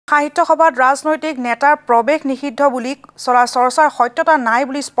সাহিত্য সভাত ৰাজনৈতিক নেতাৰ প্ৰৱেশ নিষিদ্ধ বুলি চলা চৰ্চাৰ সত্যতা নাই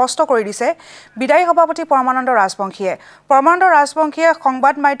বুলি স্পষ্ট কৰি দিছে বিদায়ী সভাপতি পৰমানন্দ ৰাজবংশীয়ে। পৰমানন্দ ৰাজবংশীয়ে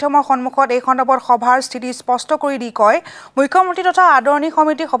সংবাদ মাধ্যমৰ সন্মুখত এই সন্দৰ্ভত সভাৰ স্থিতি স্পষ্ট কৰি দি কয়, মুখ্যমন্ত্ৰী তথা আদৰণী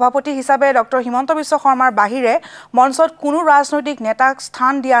সমিতিৰ সভাপতি হিচাপে ডক্টৰ হিমন্ত বিশ্ব শৰ্মাৰ বাহিৰে মঞ্চত কোনো ৰাজনৈতিক নেতাক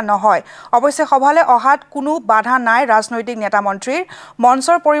স্থান দিয়া নহয়। অৱশ্যে সভালৈ অহাত কোনো বাধা নাই ৰাজনৈতিক নেতা মন্ত্ৰীৰ।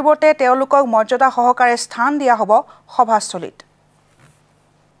 মঞ্চৰ পৰিৱৰ্তে তেওঁলোকক মৰ্যাদা সহকাৰে স্থান দিয়া হ'ব সভাস্থলীত।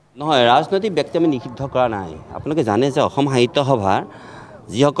 নহয়, ৰাজনৈতিক ব্যক্তি আমি নিষিদ্ধ কৰা নাই। আপোনালোকে জানে যে অসম সাহিত্য সভাৰ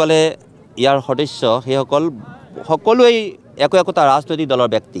যিসকলে ইয়াৰ সদস্য সেইসকল সকলোৱেই একোটা ৰাজনৈতিক দলৰ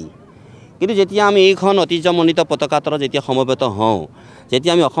ব্যক্তি। কিন্তু যেতিয়া আমি এইখন ঐতিহ্যমণ্ডিত পতাকা তলত যেতিয়া সমবেত হওঁ,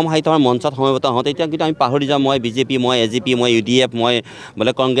 যেতিয়া আমি অসম সাহিত্য সভাৰ মঞ্চত সমবেত হওঁ, তেতিয়া কিন্তু আমি পাহৰি যাওঁ মই বিজেপি, মই এজিপি, মই UDF, মই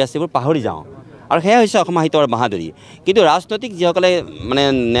বোলে কংগ্ৰেছ, এইবোৰ পাহৰি যাওঁ। আৰু সেয়া হৈছে অসম সাহিত্য সভাৰ বাহাদুৰি। কিন্তু ৰাজনৈতিক যিসকলে মানে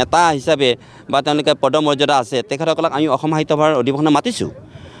নেতা হিচাপে বা তেওঁলোকে পদমৰ্যাদা আছে, তেখেতসকলক আমি অসম সাহিত্য সভাৰ অধিৱেশনত মাতিছোঁ।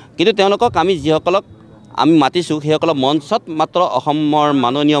 কিন্তু তেওঁলোকক আমি যিসকলক আমি মাতিছোঁ সেইসকলক মঞ্চত মাত্ৰ অসমৰ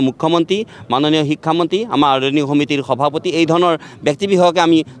মাননীয় মুখ্যমন্ত্ৰী, মাননীয় শিক্ষামন্ত্ৰী, আমাৰ আদৰণীয় সমিতিৰ সভাপতি, এই ধৰণৰ ব্যক্তিবিশেষকে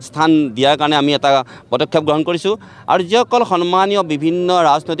আমি স্থান দিয়াৰ কাৰণে আমি এটা পদক্ষেপ গ্ৰহণ কৰিছোঁ। আৰু যিসকল সন্মানীয় বিভিন্ন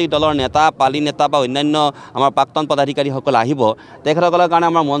ৰাজনৈতিক দলৰ নেতা, পালি নেতা বা অন্যান্য আমাৰ প্ৰাক্তন পদাধিকাৰীসকল আহিব, তেখেতসকলৰ কাৰণে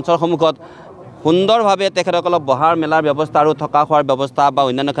আমাৰ মঞ্চৰ সন্মুখত সুন্দৰভাৱে তেখেতসকলক বহাৰ মেলাৰ ব্যৱস্থা আৰু থকা খোৱাৰ ব্যৱস্থা বা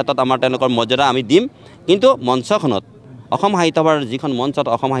অন্যান্য ক্ষেত্ৰত আমাৰ তেওঁলোকৰ মৰ্যাদা আমি দিম। কিন্তু মঞ্চখনত অসম সাহিত্য সভাৰ যিখন মঞ্চত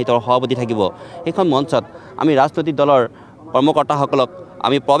অসম সাহিত্যৰ সভাপতি থাকিব, সেইখন মঞ্চত আমি ৰাজনৈতিক দলৰ কৰ্মকৰ্তাসকলক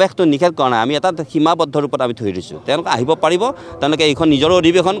আমি প্ৰৱেশটো নিষেধ কৰা নাই। আমি এটা সীমাবদ্ধ ৰূপত আমি থৈ দিছোঁ। তেওঁলোকে আহিব পাৰিব, তেওঁলোকে এইখন নিজৰ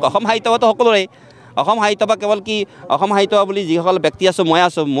অধিৱেশন। অসম সাহিত্য সভাটো সকলোৰে। অসম সাহিত্য সভা কেৱল কি অসম সাহিত্য সভা বুলি যিসকল ব্যক্তি আছোঁ, মই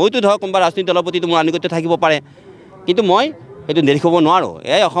আছোঁ, মইতো ধৰক কোনোবা ৰাজনৈতিক দলৰ প্ৰতিটো মোৰ আনুগত্য থাকিব পাৰে, কিন্তু মই সেইটো নিৰীক্ষিব নোৱাৰোঁ।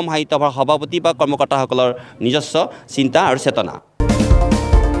 এয়াই অসম সাহিত্য সভাৰ সভাপতি বা কৰ্মকৰ্তাসকলৰ নিজস্ব চিন্তা আৰু চেতনা।